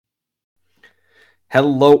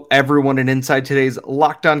Hello, everyone, and inside today's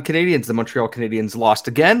Locked On Canadiens, the Montreal Canadiens lost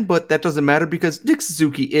again, but that doesn't matter because Nick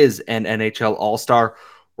Suzuki is an NHL All-Star.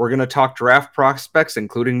 We're going to talk draft prospects,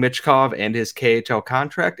 including Michkov and his KHL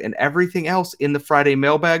contract, and everything else in the Friday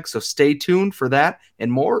mailbag, so stay tuned for that and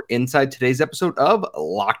more inside today's episode of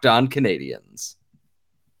Locked On Canadiens.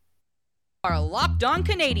 Our Locked On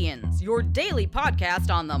Canadiens, your daily podcast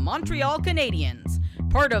on the Montreal Canadiens.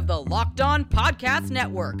 Part of the Locked On Podcast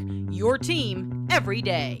Network, your team every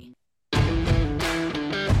day.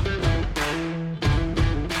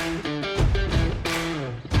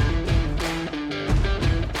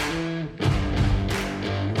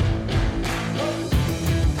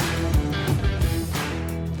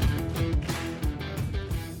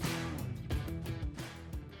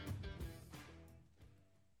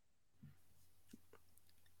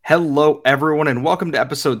 Hello, everyone, and welcome to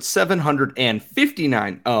episode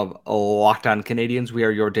 759 of Locked On Canadiens. We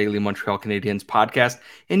are your daily Montreal Canadiens podcast,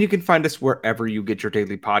 and you can find us wherever you get your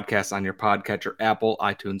daily podcasts on your podcatcher, Apple,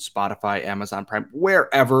 iTunes, Spotify, Amazon Prime,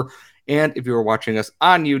 wherever. And if you are watching us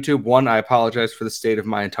on YouTube, I apologize for the state of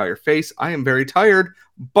my entire face. I am very tired,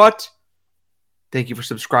 but thank you for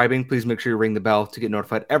subscribing. Please make sure you ring the bell to get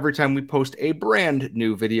notified every time we post a brand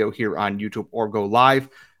new video here on YouTube or go live.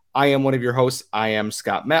 I am one of your hosts. I am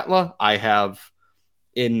Scott Matla. I have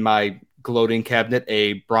in my gloating cabinet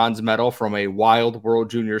a bronze medal from a Wild World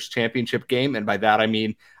Juniors Championship game. And by that, I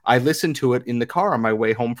mean I listened to it in the car on my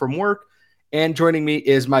way home from work. And joining me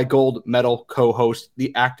is my gold medal co-host,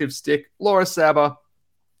 the Active Stick, Laura Saba.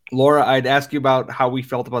 Laura, I'd ask you about how we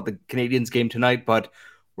felt about the Canadiens game tonight, but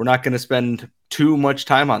we're not going to spend too much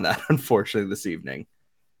time on that, unfortunately, this evening.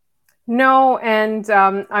 No, and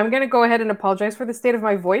I'm going to go ahead and apologize for the state of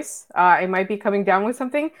my voice. I might be coming down with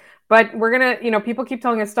something, but we're going to, people keep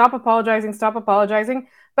telling us, stop apologizing.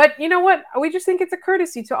 But you know what? We just think it's a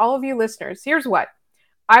courtesy to all of you listeners. Here's what.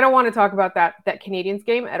 I don't want to talk about that Canadiens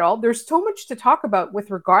game at all. There's so much to talk about with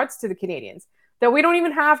regards to the Canadiens that we don't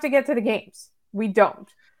even have to get to the games. We don't.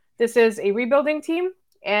 This is a rebuilding team,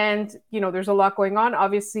 and, there's a lot going on.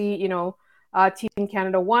 Obviously, Team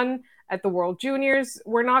Canada won at the World Juniors.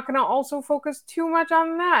 We're not going to also focus too much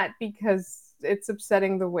on that because it's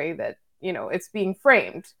upsetting the way that, it's being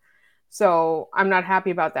framed. So I'm not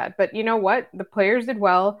happy about that. But you know what? The players did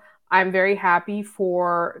well. I'm very happy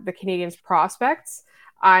for the Canadiens prospects.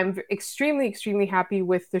 I'm extremely, extremely happy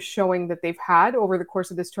with the showing that they've had over the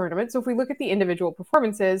course of this tournament. So if we look at the individual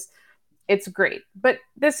performances, it's great. But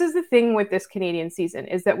this is the thing with this Canadian season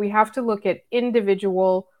is that we have to look at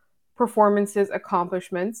individual performances,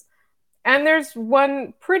 accomplishments. And there's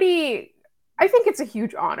one I think it's a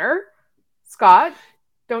huge honor, Scott,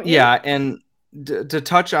 don't you? Yeah, and to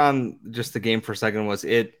touch on just the game for a second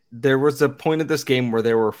there was a point of this game where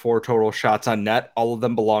there were 4 total shots on net. All of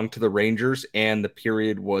them belonged to the Rangers, and the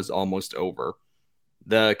period was almost over.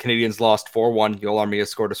 The Canadiens lost 4-1. Yoel Armia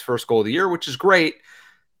scored his first goal of the year, which is great.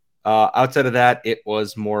 Outside of that, it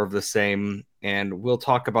was more of the same, and we'll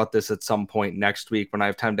talk about this at some point next week when I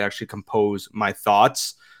have time to actually compose my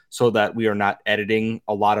thoughts, so that we are not editing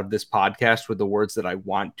a lot of this podcast with the words that I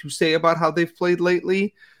want to say about how they've played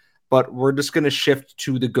lately. But we're just going to shift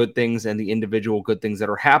to the good things and the individual good things that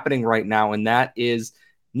are happening right now. And that is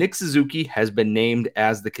Nick Suzuki has been named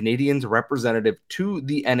as the Canadiens representative to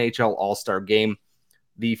the NHL All-Star Game.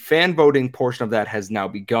 The fan voting portion of that has now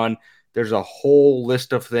begun. There's a whole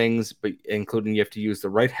list of things, but including you have to use the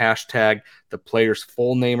right hashtag, the player's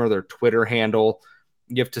full name or their Twitter handle.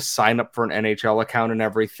 You have to sign up for an NHL account and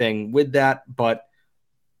everything with that. But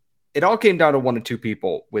it all came down to 1 of 2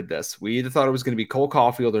 people with this. We either thought it was going to be Cole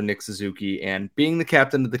Caulfield or Nick Suzuki. And being the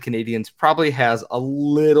captain of the Canadiens probably has a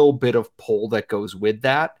little bit of pull that goes with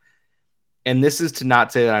that. And this is to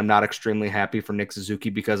not say that I'm not extremely happy for Nick Suzuki,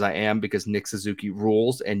 because I am, because Nick Suzuki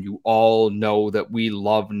rules. And you all know that we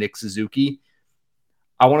love Nick Suzuki.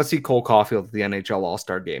 I want to see Cole Caulfield at the NHL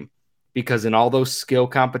All-Star Game. Because in all those skill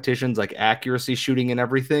competitions, like accuracy shooting and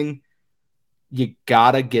everything, you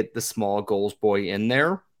got to get the small goals boy in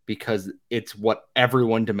there, because it's what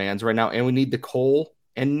everyone demands right now. And we need the Cole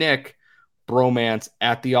and Nick bromance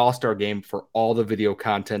at the All-Star Game for all the video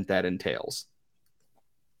content that entails.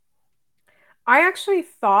 I actually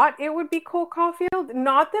thought it would be Cole Caulfield.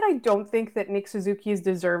 Not that I don't think that Nick Suzuki is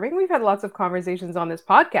deserving. We've had lots of conversations on this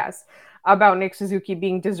podcast about Nick Suzuki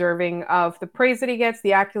being deserving of the praise that he gets,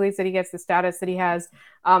 the accolades that he gets, the status that he has.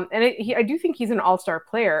 I do think he's an all-star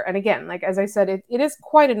player. And again, like, as I said, it is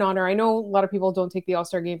quite an honor. I know a lot of people don't take the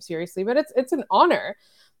All-Star game seriously, but it's an honor,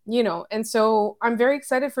 And so I'm very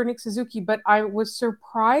excited for Nick Suzuki, but I was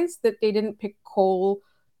surprised that they didn't pick Cole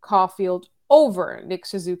Caulfield over Nick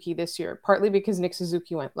Suzuki this year, partly because Nick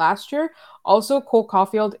Suzuki went last year. Also, Cole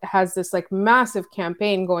Caulfield has this like massive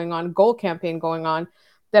goal campaign going on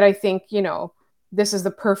that I think, this is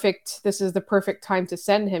the perfect time to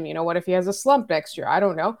send him. What if he has a slump next year? I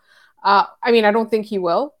don't know. I don't think he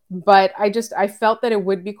will, but I felt that it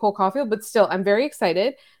would be Cole Caulfield, but still, I'm very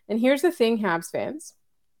excited. And here's the thing, Habs fans.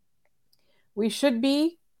 We should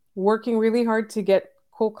be working really hard to get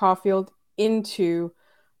Cole Caulfield into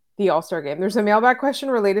the All-Star game. There's a mailbag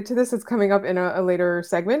question related to this. It's coming up in a later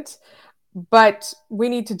segment, but we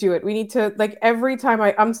need to do it. We need to, like, every time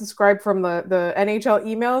I unsubscribe from the NHL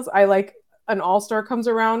emails, I like an All-Star comes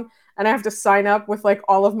around and I have to sign up with like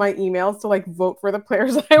all of my emails to like vote for the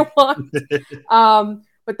players that I want.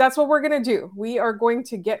 But that's what we're going to do. We are going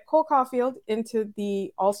to get Cole Caulfield into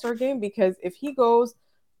the All-Star game, because if he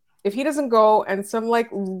doesn't go and some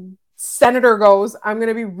like senator goes, I'm going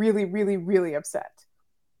to be really, really, really upset.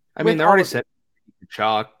 I mean, they already said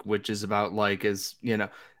chalk, which is about like,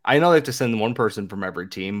 I know they have to send one person from every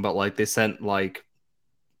team, but like they sent like,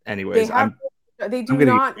 anyways, they do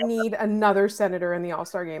not need another senator in the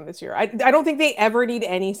All-Star game this year. I don't think they ever need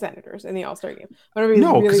any senators in the All-Star game.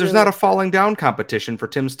 No, because there's not a falling down competition for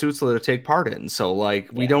Tim Stützle to take part in. So like,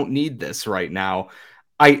 we don't need this right now.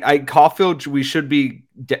 Caulfield, we should be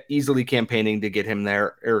easily campaigning to get him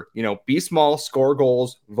there, or, be small, score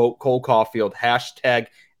goals, vote Cole Caulfield, hashtag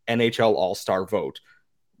NHL All-Star vote.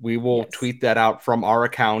 We will tweet that out from our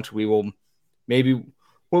account. We will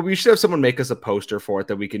we should have someone make us a poster for it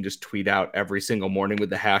that we can just tweet out every single morning with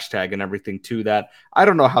the hashtag and everything to that. I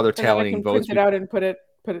don't know how they're tallying votes. Print it out and put it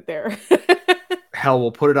there. Hell,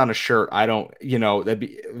 we'll put it on a shirt. I don't,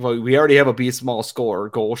 we already have a Be Small Score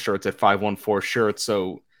goal shirts at 514 shirts,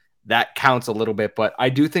 so that counts a little bit. But I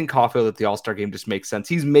do think Caulfield at the All-Star game just makes sense.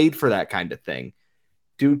 He's made for that kind of thing.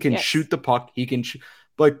 Dude can shoot the puck. He can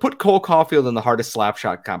put Cole Caulfield in the hardest slap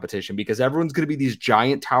shot competition, because everyone's going to be these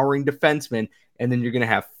giant towering defensemen, and then you're going to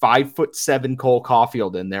have 5'7" Cole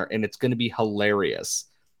Caulfield in there, and it's going to be hilarious.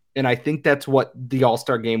 And I think that's what the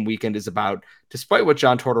All-Star game weekend is about, despite what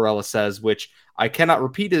John Tortorella says, which I cannot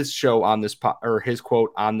repeat his show on this his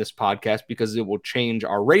quote on this podcast, because it will change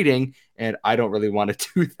our rating, and I don't really want to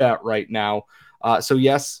do that right now. So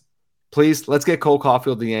yes, please, let's get Cole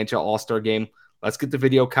Caulfield in the NHL All-Star game. Let's get the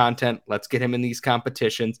video content. Let's get him in these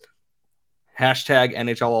competitions. Hashtag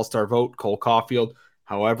NHL All-Star vote, Cole Caulfield.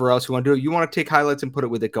 However else you want to do it. You want to take highlights and put it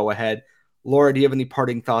with it, go ahead. Laura, do you have any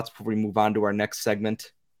parting thoughts before we move on to our next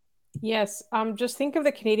segment? Yes. Just think of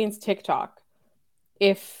the Canadiens TikTok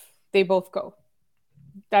if they both go.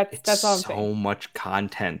 That's all I'm saying. So much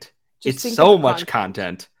content. It's so much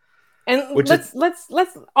content. And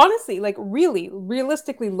let's honestly, like, really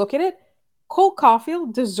realistically look at it. Cole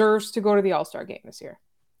Caulfield deserves to go to the All-Star game this year.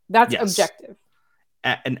 That's objective.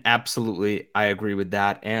 And absolutely, I agree with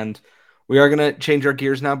that. And we are going to change our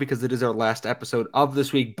gears now, because it is our last episode of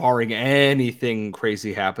this week, barring anything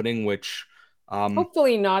crazy happening, which...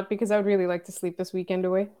 hopefully not, because I would really like to sleep this weekend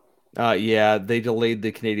away. Yeah, they delayed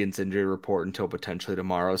the Canadiens injury report until potentially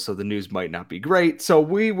tomorrow, so the news might not be great. So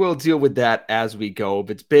we will deal with that as we go. If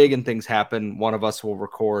it's big and things happen, one of us will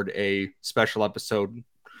record a special episode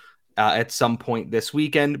at some point this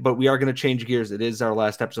weekend, but we are going to change gears. It is our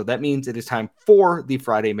last episode. That means it is time for the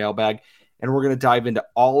Friday mailbag, and we're going to dive into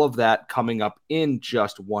all of that coming up in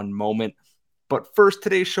just one moment. But first,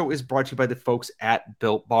 today's show is brought to you by the folks at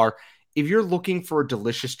Built Bar. If you're looking for a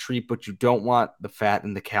delicious treat, but you don't want the fat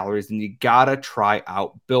and the calories, then you gotta try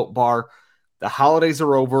out Built Bar. The holidays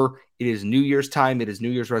are over. It is New Year's time. It is New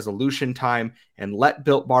Year's resolution time. And let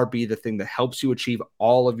Built Bar be the thing that helps you achieve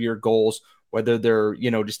all of your goals, whether they're,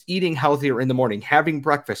 just eating healthier in the morning, having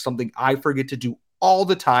breakfast, something I forget to do all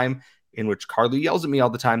the time, in which Carly yells at me all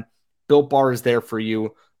the time. Built Bar is there for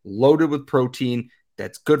you, loaded with protein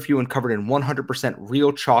that's good for you and covered in 100%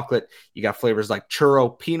 real chocolate. You got flavors like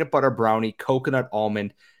churro, peanut butter brownie, coconut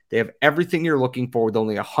almond. They have everything you're looking for with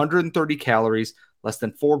only 130 calories, less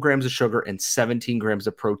than 4 grams of sugar, and 17 grams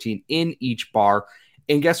of protein in each bar.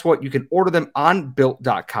 And guess what? You can order them on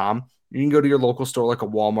Built.com. You can go to your local store like a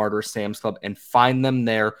Walmart or Sam's Club and find them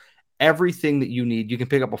there. Everything that you need. You can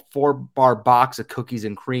pick up a 4-bar box of cookies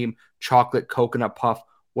and cream, chocolate, coconut puff,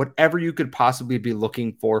 whatever you could possibly be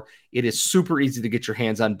looking for. It is super easy to get your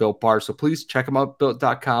hands on Built Bar. So please check them out,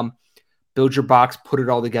 Built.com. Build your box, put it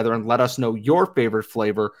all together, and let us know your favorite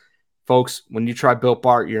flavor. Folks, when you try Built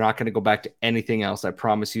Bar, you're not going to go back to anything else. I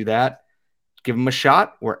promise you that. Give them a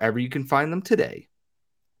shot wherever you can find them today.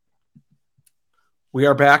 We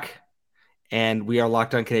are back, and we are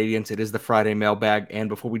Locked On Canadiens. It is the Friday mailbag, and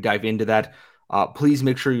before we dive into that, please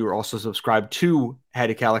make sure you're also subscribed to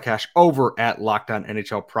Hattie Kalakash over at Locked On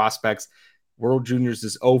NHL Prospects. World Juniors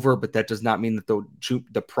is over, but that does not mean that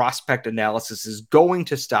the prospect analysis is going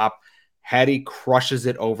to stop. Hattie crushes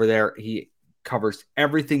it over there. He covers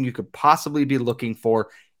everything you could possibly be looking for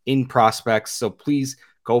in prospects. So please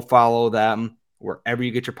go follow them wherever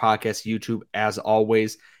you get your podcasts, YouTube, as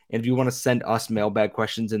always. And if you want to send us mailbag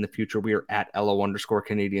questions in the future, we are at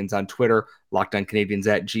LO_Canadians on Twitter,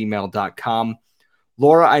 LockedOnCanadians@gmail.com.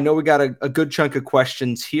 Laura, I know we got a good chunk of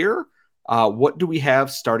questions here. What do we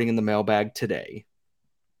have starting in the mailbag today?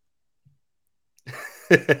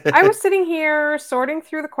 I was sitting here sorting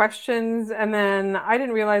through the questions, and then I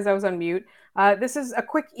didn't realize I was on mute. This is a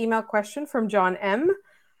quick email question from John M.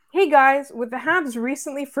 Hey guys, with the Habs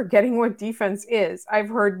recently forgetting what defense is, I've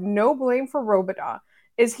heard no blame for Robidas.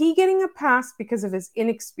 Is he getting a pass because of his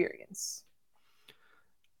inexperience?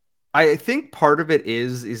 I think part of it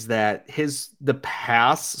is that the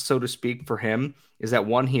pass, so to speak, for him is that,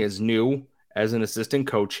 one, he is new as an assistant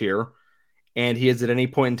coach here, and he is at any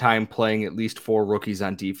point in time playing at least 4 rookies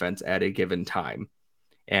on defense at a given time.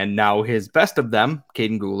 And now his best of them,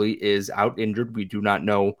 Caden Gooley, is out injured. We do not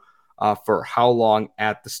know for how long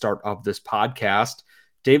at the start of this podcast.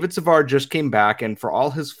 David Savard just came back, and for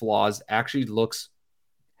all his flaws, actually looks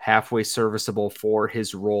halfway serviceable for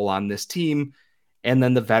his role on this team. And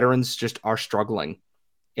then the veterans just are struggling.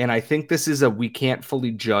 And I think this is we can't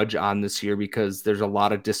fully judge on this year because there's a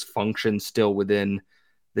lot of dysfunction still within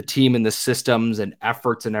the team and the systems and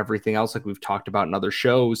efforts and everything else, like we've talked about in other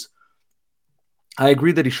shows. I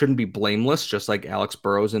agree that he shouldn't be blameless, just like Alex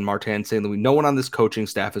Burrows and Martin St. Louis. No one on this coaching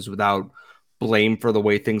staff is without blame for the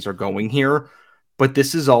way things are going here. But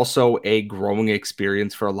this is also a growing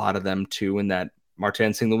experience for a lot of them too, in that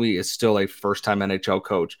Martin St. Louis is still a first-time NHL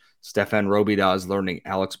coach. Stefan Robidas is learning.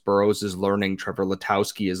 Alex Burrows is learning. Trevor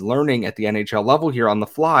Letowski is learning at the NHL level here on the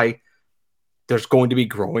fly. There's going to be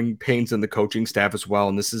growing pains in the coaching staff as well.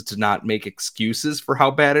 And this is to not make excuses for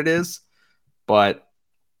how bad it is. But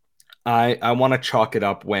I want to chalk it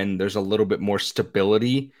up when there's a little bit more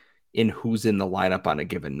stability in who's in the lineup on a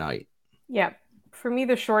given night. Yeah. For me,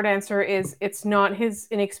 the short answer is it's not his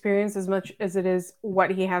inexperience as much as it is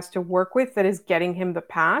what he has to work with that is getting him the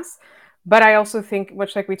pass. But I also think,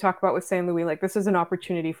 much like we talk about with St. Louis, like this is an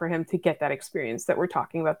opportunity for him to get that experience that we're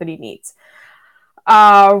talking about that he needs.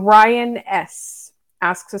 Ryan S.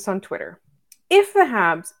 asks us on Twitter, if the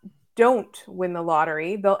Habs don't win the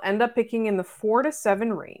lottery, they'll end up picking in the 4 to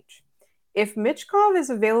 7 range. If Michkov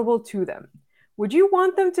is available to them, would you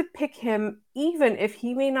want them to pick him even if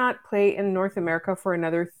he may not play in North America for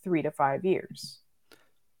another 3 to 5 years?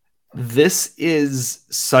 This is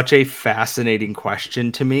such a fascinating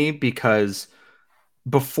question to me because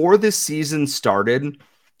before this season started,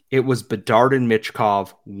 it was Bedard and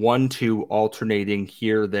Michkov, 1-2 alternating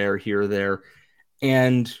here, there.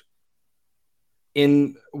 And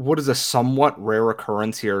in what is a somewhat rare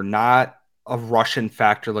occurrence here, not a Russian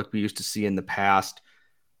factor like we used to see in the past,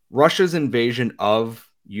 Russia's invasion of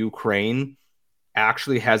Ukraine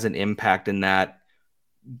actually has an impact in that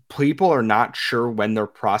people are not sure when their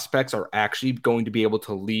prospects are actually going to be able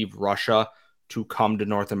to leave Russia to come to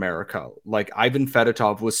North America. Like Ivan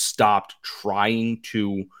Fedotov was stopped trying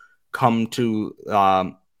to come to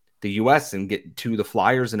the U.S. and get to the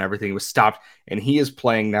Flyers and everything. He was stopped, and he is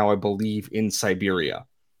playing now, I believe, in Siberia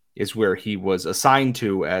is where he was assigned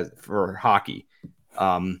to for hockey.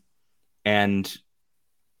 And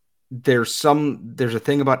there's a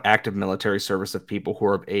thing about active military service of people who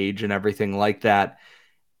are of age and everything like that.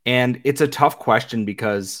 And it's a tough question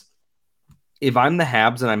because if I'm the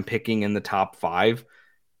Habs and I'm picking in the top 5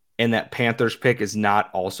 and that Panthers pick is not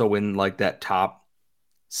also in like that top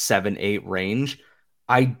 7-8 range,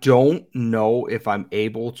 I don't know if I'm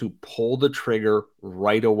able to pull the trigger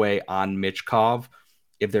right away on Michkov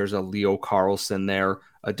if there's a Leo Carlson there,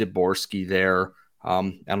 a Dvorsky there. I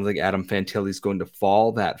don't think Adam Fantilli is going to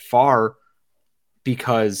fall that far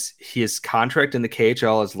because his contract in the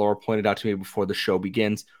KHL, as Laura pointed out to me before the show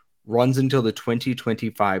begins, runs until the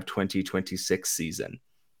 2025-2026 season.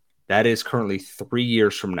 That is currently 3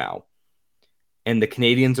 years from now. And the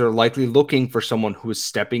Canadiens are likely looking for someone who is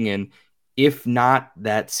stepping in, if not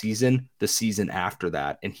that season, the season after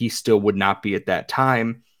that. And he still would not be at that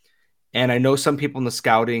time. And I know some people in the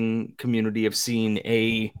scouting community have seen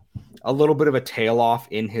a little bit of a tail off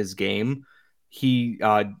in his game. He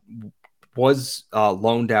was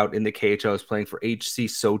loaned out in the KHL, is playing for HC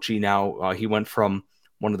Sochi now. He went from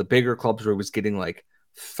one of the bigger clubs where he was getting like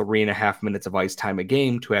 3.5 minutes of ice time a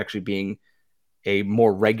game to actually being a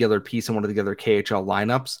more regular piece in one of the other KHL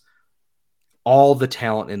lineups. All the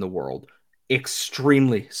talent in the world,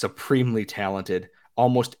 extremely, supremely talented,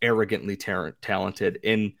 almost arrogantly talented.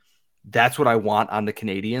 And that's what I want on the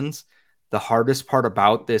Canadiens. The hardest part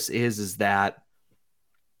about this is that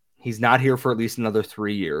he's not here for at least another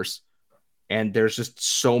 3 years. And there's just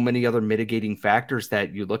so many other mitigating factors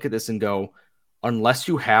that you look at this and go, unless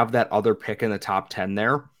you have that other pick in the top 10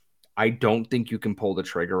 there, I don't think you can pull the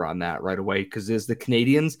trigger on that right away. Because as the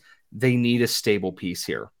Canadians, they need a stable piece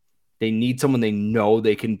here. They need someone they know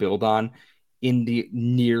they can build on in the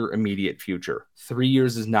near immediate future. 3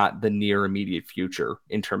 years is not the near immediate future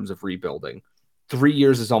in terms of rebuilding. 3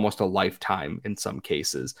 years is almost a lifetime in some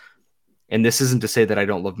cases. And this isn't to say that I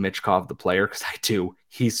don't love Michkov, the player, because I do.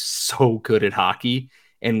 He's so good at hockey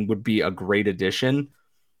and would be a great addition.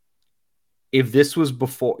 If this was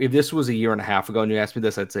a year and a half ago and you asked me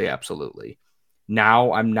this, I'd say absolutely.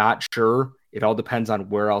 Now I'm not sure. It all depends on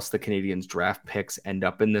where else the Canadians draft picks end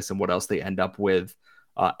up in this and what else they end up with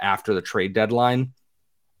after the trade deadline.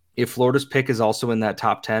 If Florida's pick is also in that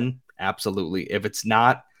top 10, absolutely. If it's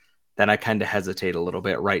not, then I kind of hesitate a little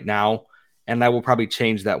bit right now. And I will probably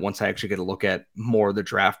change that once I actually get a look at more of the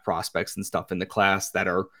draft prospects and stuff in the class that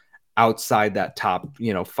are outside that top,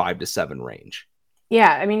 5 to 7 range. Yeah,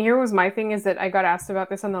 I mean, here was my thing is that I got asked about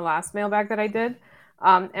this on the last mailbag that I did.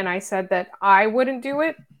 And I said that I wouldn't do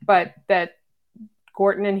it, but that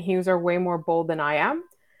Gorton and Hughes are way more bold than I am.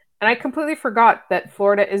 And I completely forgot that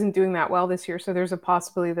Florida isn't doing that well this year. So there's a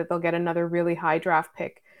possibility that they'll get another really high draft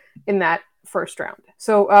pick in that first round.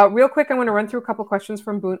 So real quick, I'm going to run through a couple questions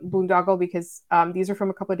from Boondoggle because these are from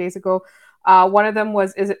a couple of days ago. One of them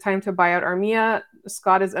was, is it time to buy out Armia?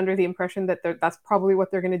 Scott is under the impression that that's probably what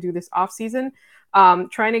they're going to do this offseason.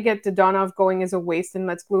 Trying to get Dodonov going is a waste and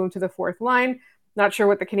let's glue him to the fourth line. Not sure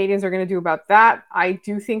what the Canadians are going to do about that. I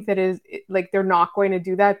do think that they're not going to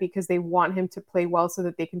do that because they want him to play well so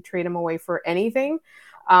that they can trade him away for anything.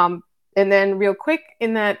 And then real quick,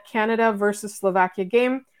 in that Canada versus Slovakia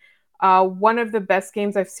game, one of the best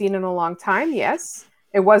games I've seen in a long time. Yes,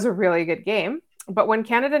 it was a really good game. But when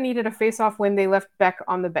Canada needed a face-off win, they left Beck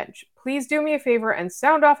on the bench. Please do me a favor and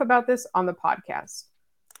sound off about this on the podcast.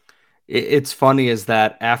 It's funny is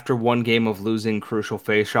that after one game of losing crucial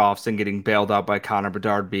face-offs and getting bailed out by Connor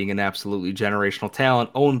Bedard being an absolutely generational talent,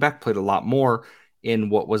 Owen Beck played a lot more in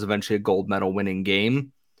what was eventually a gold medal winning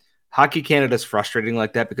game. Hockey Canada is frustrating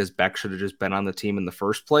like that because Beck should have just been on the team in the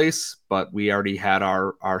first place, but we already had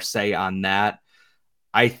our say on that.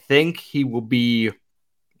 I think he will be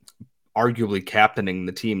arguably captaining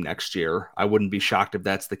the team next year. I wouldn't be shocked if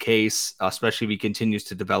that's the case, especially if he continues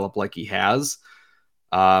to develop like he has.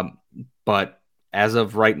 But as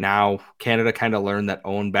of right now, Canada kind of learned that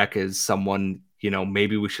Owen Beck is someone,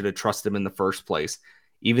 maybe we should have trusted him in the first place.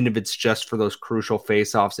 Even if it's just for those crucial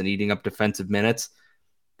faceoffs and eating up defensive minutes,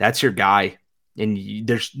 that's your guy. And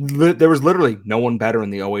there was literally no one better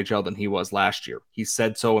in the OHL than he was last year. He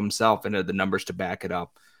said so himself and had the numbers to back it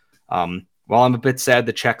up. While I'm a bit sad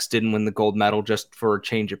the Czechs didn't win the gold medal just for a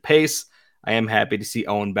change of pace, I am happy to see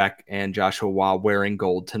Owen Beck and Joshua Waugh wearing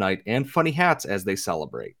gold tonight and funny hats as they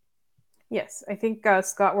celebrate. Yes, I think,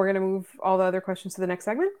 Scott, we're going to move all the other questions to the next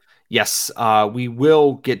segment. Yes, we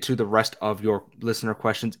will get to the rest of your listener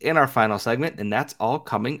questions in our final segment, and that's all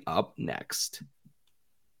coming up next.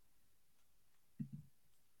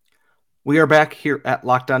 We are back here at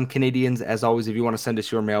Locked On Canadians. As always, if you want to send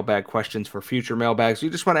us your mailbag questions for future mailbags,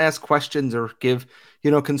 you just want to ask questions or give,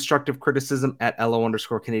 constructive criticism at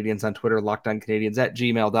LO_Canadians on Twitter,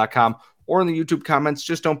 LockedOnCanadians@gmail.com, or in the YouTube comments,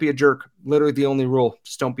 just don't be a jerk. Literally the only rule,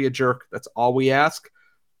 just don't be a jerk. That's all we ask.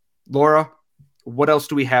 Laura, what else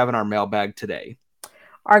do we have in our mailbag today?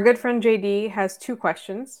 Our good friend JD has 2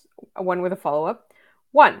 questions, one with a follow-up.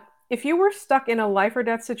 1, if you were stuck in a life or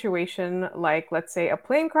death situation, like, let's say, a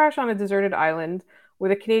plane crash on a deserted island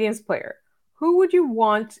with a Canadians player, who would you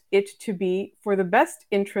want it to be for the best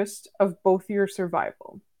interest of both your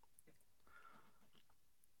survival?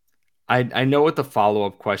 I know what the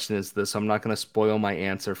follow-up question is to this, so I'm not going to spoil my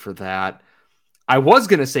answer for that. I was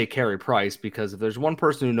going to say Carey Price, because if there's one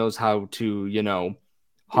person who knows how to,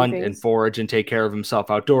 hunt and forage and take care of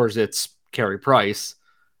himself outdoors, it's Carey Price.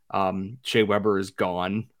 Shea Weber is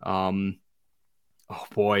gone. Oh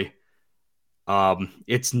boy.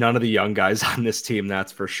 It's none of the young guys on this team,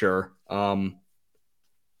 that's for sure. Oh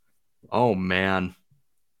man.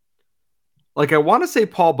 I want to say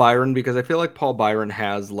Paul Byron, because I feel like Paul Byron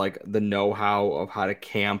has the know-how of how to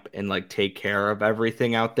camp and take care of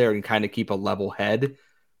everything out there and kind of keep a level head.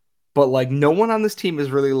 But no one on this team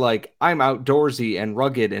is really I'm outdoorsy and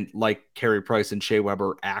rugged and Carey Price and Shea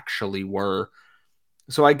Weber actually were.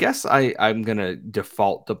 So I guess I'm going to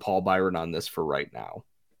default to Paul Byron on this for right now.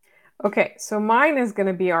 Okay, so mine is going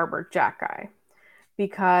to be Arbor Jackeye,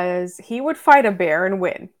 because he would fight a bear and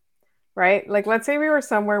win. right? Like, let's say we were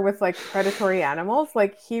somewhere with like predatory animals,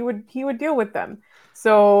 like he would deal with them.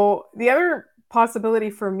 So the other possibility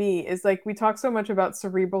for me is like we talk so much about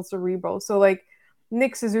cerebral. So like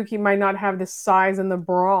Nick Suzuki might not have the size and the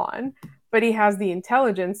brawn, but he has the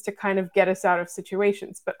intelligence to kind of get us out of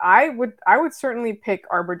situations. But I would certainly pick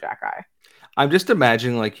Arbor Jacki. I'm just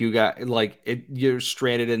imagining like you got like you're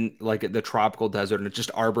stranded in like the tropical desert and it's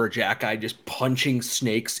just Arbor Jacki just punching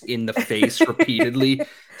snakes in the face repeatedly.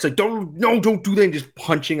 It's like don't do that, and just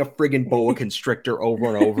punching a friggin' boa constrictor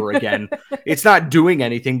over and over again. It's not doing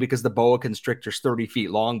anything because the boa constrictor's 30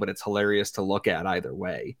 feet long, but it's hilarious to look at either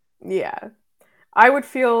way. Yeah. I would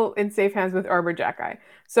feel in safe hands with Arbor Jacki.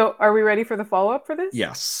 So are we ready for the follow-up for this?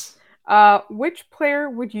 Yes. Which player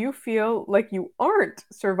would you feel like you aren't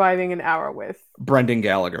surviving an hour with? Brendan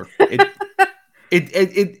Gallagher.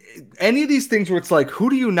 Any of these things where it's like, who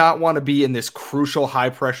do you not want to be in this crucial high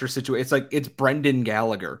pressure situation? It's like, it's Brendan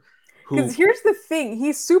Gallagher. Because here's the thing,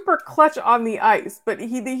 he's super clutch on the ice, but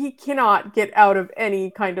he cannot get out of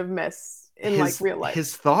any kind of mess in like real life.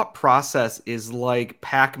 His thought process is like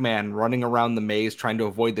Pac-Man running around the maze trying to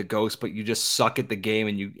avoid the ghost, but you just suck at the game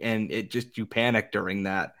and you panic during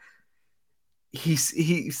that. He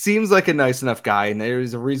seems like a nice enough guy, and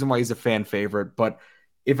there's a reason why he's a fan favorite. But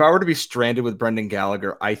if I were to be stranded with Brendan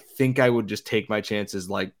Gallagher, I think I would just take my chances,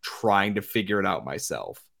 like trying to figure it out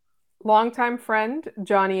myself. Longtime friend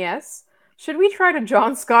Johnny S. Should we try to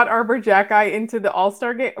John Scott Arbor Jacki into the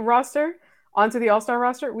All-Star roster? Onto the All-Star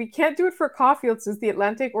roster? We can't do it for Caulfield since the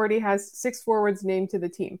Atlantic already has 6 forwards named to the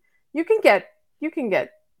team. You can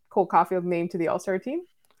get Cole Caulfield named to the All-Star team.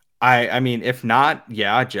 I mean, if not,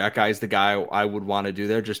 yeah, Jacki is the guy I would want to do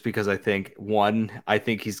there just because I think, one, I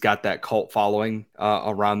think he's got that cult following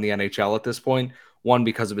around the NHL at this point. One,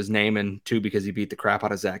 because of his name, and two, because he beat the crap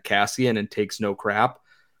out of Zach Kassian and takes no crap.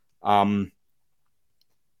 I'm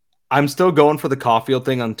still going for the Caulfield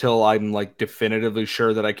thing until I'm like definitively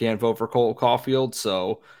sure that I can't vote for Cole Caulfield.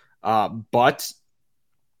 So, but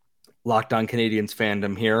Locked On Canadiens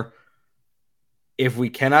fandom here. If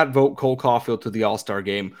we cannot vote Cole Caulfield to the All-Star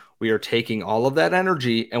game, we are taking all of that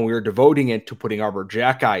energy and we are devoting it to putting Arbor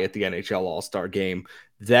Jacki at the NHL All-Star game.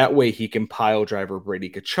 That way he can pile driver Brady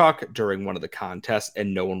Tkachuk during one of the contests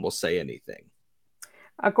and no one will say anything.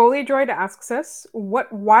 A goalie droid asks us,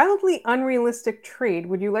 what wildly unrealistic trade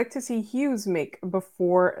would you like to see Hughes make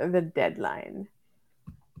before the deadline?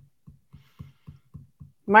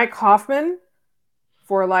 Mike Hoffman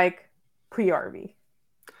for like Puljujarvi.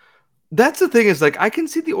 That's the thing is like, I can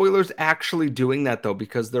see the Oilers actually doing that though,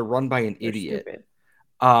 because they're run by an idiot.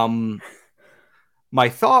 Stupid. My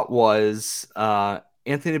thought was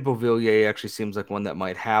Anthony Beauvillier actually seems like one that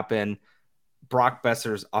might happen. Brock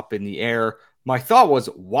Besser's up in the air. My thought was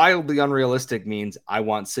wildly unrealistic means I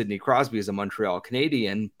want Sidney Crosby as a Montreal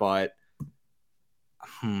Canadian, but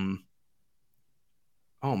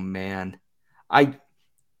oh man.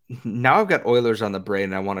 Now I've got Oilers on the brain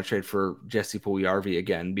and I want to trade for Jesse Puljujarvi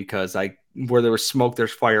again because where there was smoke,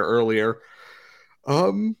 there's fire earlier.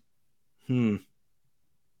 I'm trying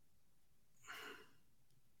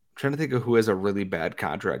to think of who has a really bad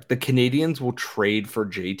contract. The Canadians will trade for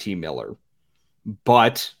JT Miller,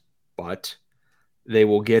 but they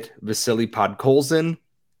will get Vasily Podkolzin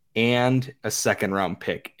and a second-round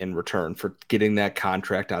pick in return for getting that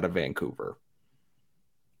contract out of Vancouver.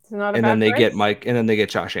 And then they get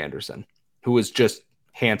Josh Anderson, who is just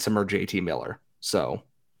handsomer JT Miller. So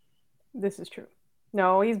this is true.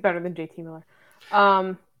 No, he's better than JT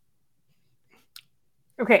Miller.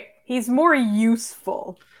 Okay, he's more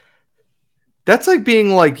useful. That's like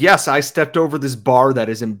being like, yes, I stepped over this bar that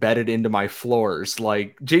is embedded into my floors.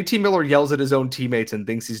 Like JT Miller yells at his own teammates and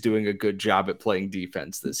thinks he's doing a good job at playing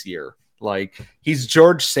defense this year. Like he's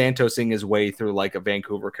George Santosing his way through like a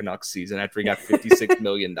Vancouver Canucks season after he got $56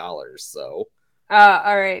 million. So,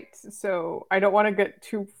 all right. So I don't want to get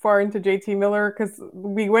too far into JT Miller because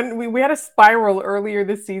we had a spiral earlier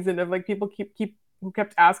this season of like people who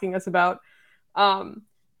kept asking us about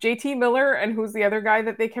JT Miller and who's the other guy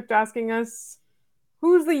that they kept asking us?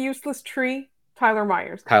 Who's the useless tree? Tyler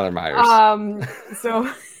Myers.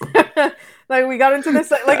 So like we got into this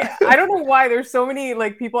like I don't know why there's so many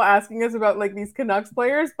like people asking us about like these Canucks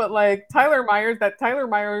players, but like Tyler Myers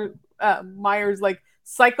like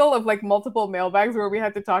cycle of like multiple mailbags where we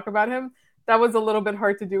had to talk about him. That was a little bit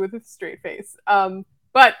hard to do with a straight face.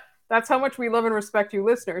 But that's how much we love and respect you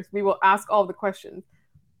listeners. We will ask all the questions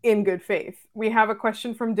in good faith. We have a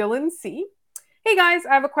question from Dylan C. Hey guys,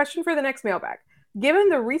 I have a question for the next mailbag. Given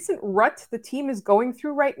the recent rut the team is going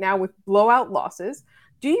through right now with blowout losses,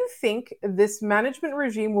 do you think this management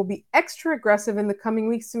regime will be extra aggressive in the coming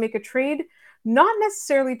weeks to make a trade not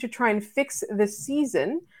necessarily to try and fix the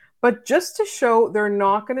season, but just to show they're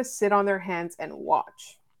not going to sit on their hands and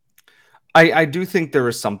watch. I do think there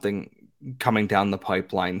is something coming down the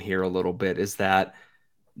pipeline here a little bit, is that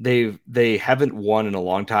they haven't won in a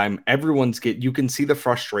long time. You can see the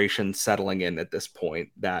frustration settling in at this point,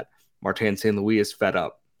 that Martin St. Louis is fed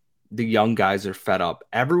up. The young guys are fed up.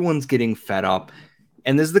 Everyone's getting fed up.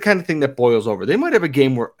 And this is the kind of thing that boils over. They might have a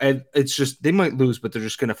game where it's just, they might lose, but they're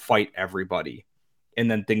just going to fight everybody. And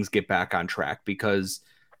then things get back on track, because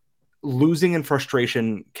losing and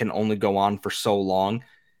frustration can only go on for so long.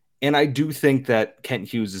 And I do think that Kent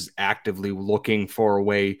Hughes is actively looking for a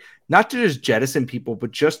way not to just jettison people,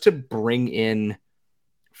 but just to bring in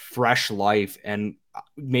fresh life and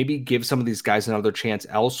maybe give some of these guys another chance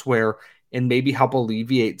elsewhere, and maybe help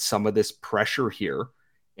alleviate some of this pressure here.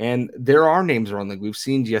 And there are names around the league. We've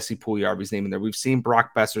seen Jesse Puljujarvi's name in there. We've seen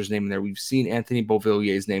Brock Besser's name in there. We've seen Anthony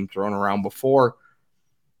Beauvillier's name thrown around before.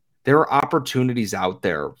 There are opportunities out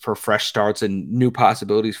there for fresh starts and new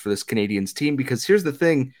possibilities for this Canadiens team, because here's the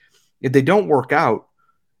thing. If they don't work out,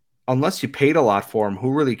 unless you paid a lot for them,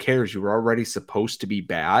 who really cares? You were already supposed to be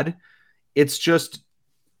bad. It's just,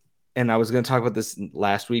 and I was going to talk about this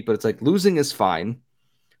last week, but it's like, losing is fine,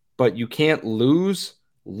 but you can't lose,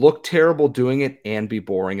 look terrible doing it, and be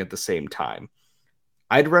boring at the same time.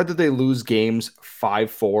 I'd rather they lose games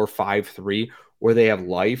 5-4, 5-3, where they have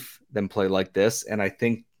life, than play like this. And I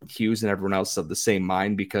think Hughes and everyone else have the same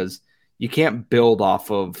mind, because you can't build off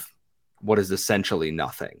of what is essentially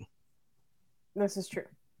nothing. This is true.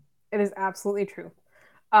 It is absolutely true.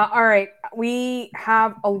 All right. We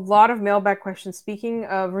have a lot of mailbag questions. Speaking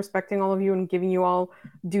of respecting all of you and giving you all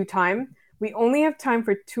due time, we only have time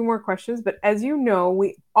for 2 more questions. But as you know,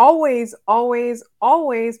 we always, always,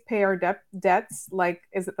 always pay our debts. Like,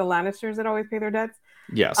 is it the Lannisters that always pay their debts?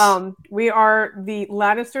 Yes. We are the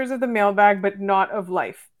Lannisters of the mailbag, but not of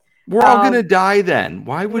life. We're all going to die then.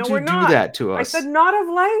 Why would you do that to us? I said not of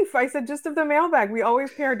life. I said just of the mailbag. We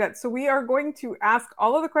always pay our debts. So we are going to ask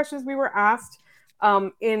all of the questions we were asked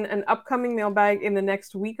in an upcoming mailbag in the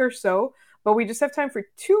next week or so. But we just have time for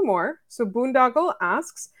 2 more. So Boondoggle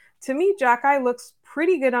asks, to me, Xhekaj looks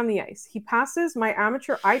pretty good on the ice. He passes my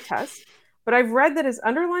amateur eye test, but I've read that his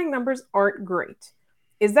underlying numbers aren't great.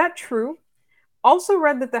 Is that true? Also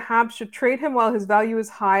read that the Habs should trade him while his value is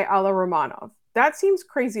high, a la Romanov. That seems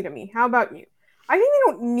crazy to me. How about you? I think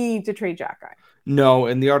they don't need to trade Xhekaj. No,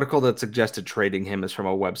 and the article that suggested trading him is from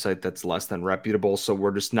a website that's less than reputable, so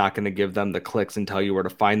we're just not going to give them the clicks and tell you where to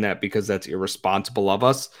find that, because that's irresponsible of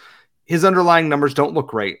us. His underlying numbers don't look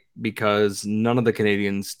great, because none of the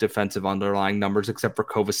Canadiens' defensive underlying numbers, except for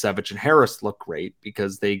Kovacevic and Harris, look great,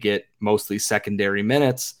 because they get mostly secondary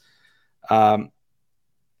minutes.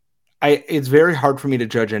 It's very hard for me to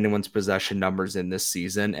judge anyone's possession numbers in this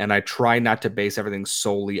season, and I try not to base everything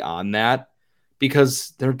solely on that,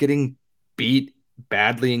 because they're getting beat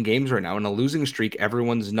badly in games right now. In a losing streak,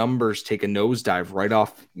 everyone's numbers take a nosedive right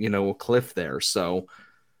off, a cliff there. So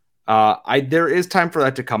there is time for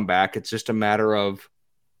that to come back. It's just a matter of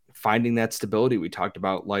finding that stability we talked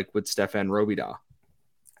about, like with Stefan Robida.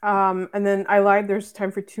 And then I lied. There's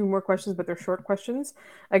time for 2 more questions, but they're short questions.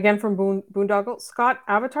 Again, from Boondoggle. Scott,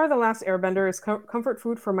 Avatar: The Last Airbender is comfort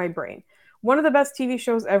food for my brain. One of the best TV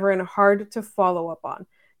shows ever and hard to follow up on.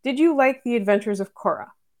 Did you like The Adventures of Korra?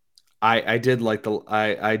 I did like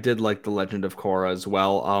the Legend of Korra as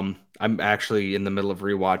well. I'm actually in the middle of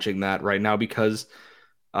rewatching that right now, because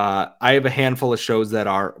I have a handful of shows that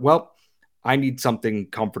are, I need something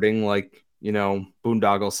comforting, like,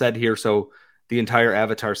 Boondoggle said here. So the entire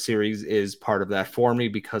Avatar series is part of that for me,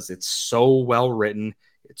 because it's so well written.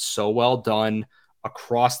 It's so well done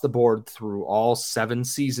across the board through all 7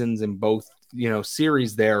 seasons in both,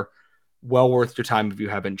 series there. Well worth your time if you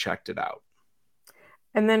haven't checked it out.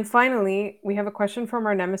 And then finally, we have a question from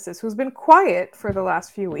our nemesis, who's been quiet for the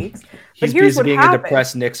last few weeks. He's busy being a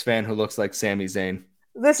depressed Knicks fan who looks like Sami Zayn.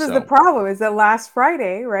 This is the problem, is that last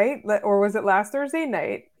Friday, right? Or was it last Thursday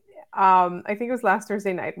night? I think it was last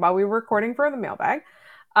Thursday night while we were recording for the mailbag.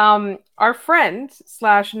 Our friend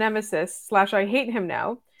 / nemesis / I hate him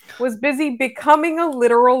now was busy becoming a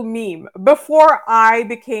literal meme before I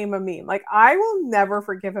became a meme. Like, I will never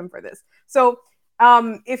forgive him for this. So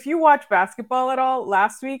if you watch basketball at all,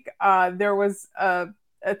 last week there was a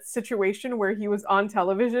situation where he was on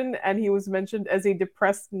television and he was mentioned as a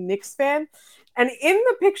depressed Knicks fan. And in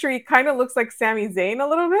the picture, he kind of looks like Sami Zayn a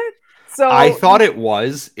little bit. So I thought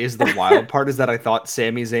is the wild part is that I thought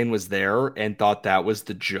Sami Zayn was there and thought that was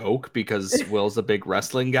the joke, because Will's a big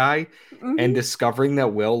wrestling guy. Mm-hmm. And discovering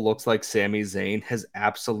that Will looks like Sami Zayn has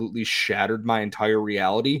absolutely shattered my entire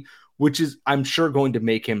reality, which is, I'm sure, going to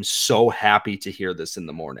make him so happy to hear this in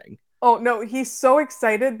the morning. Oh no, he's so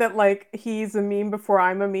excited that like he's a meme before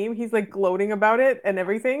I'm a meme. He's like gloating about it and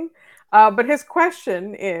everything. But his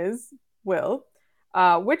question is, Will,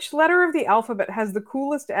 which letter of the alphabet has the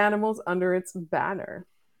coolest animals under its banner?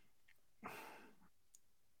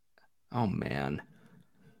 Oh man.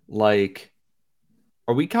 Like,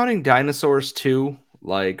 are we counting dinosaurs too?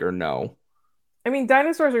 Like, or no? I mean,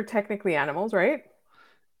 dinosaurs are technically animals, right?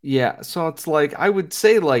 Yeah, so it's like I would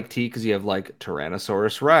say like T because you have like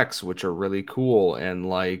Tyrannosaurus Rex, which are really cool, and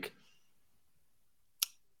like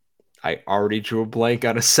I already drew a blank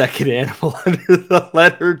on a second animal under the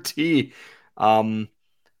letter T. Um,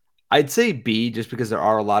 I'd say B just because there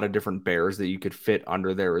are a lot of different bears that you could fit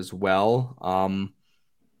under there as well.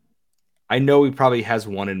 I know he probably has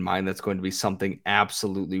one in mind that's going to be something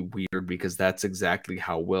absolutely weird because that's exactly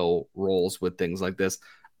how Will rolls with things like this.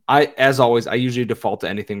 As always, I usually default to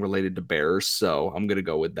anything related to bears, so I'm going to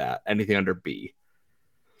go with that. Anything under B.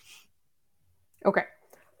 Okay.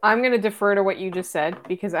 I'm going to defer to what you just said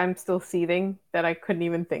because I'm still seething that I couldn't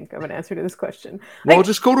even think of an answer to this question. Well,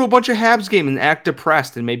 just go to a bunch of Habs game and act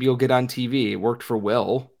depressed, and maybe you'll get on TV. It worked for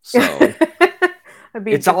Will, so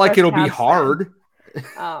it's not like it'll be hard.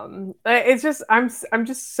 It's just I'm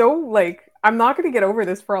just so like I'm not going to get over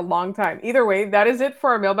this for a long time. Either way, that is it for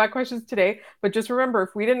our mailbag questions today. But just remember,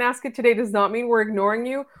 if we didn't ask it today, does not mean we're ignoring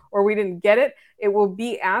you or we didn't get it. It will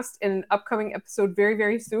be asked in an upcoming episode very,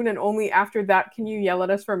 very soon. And only after that can you yell at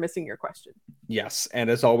us for missing your question. Yes. And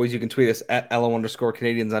as always, you can tweet us at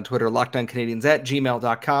LO_Canadians on Twitter,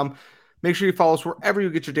 LockedOnCanadians@gmail.com. Make sure you follow us wherever you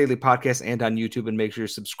get your daily podcast and on YouTube. And make sure you're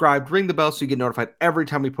subscribed. Ring the bell so you get notified every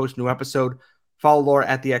time we post a new episode. Follow Laura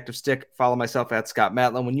at The Active Stick. Follow myself at Scott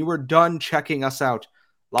Matlin. When you are done checking us out,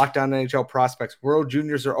 Locked On NHL Prospects, World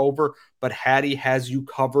Juniors are over, but Hattie has you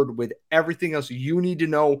covered with everything else you need to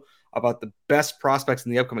know about the best prospects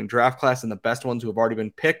in the upcoming draft class and the best ones who have already been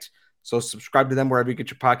picked. So subscribe to them wherever you get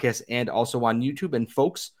your podcasts and also on YouTube. And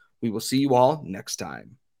folks, we will see you all next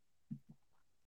time.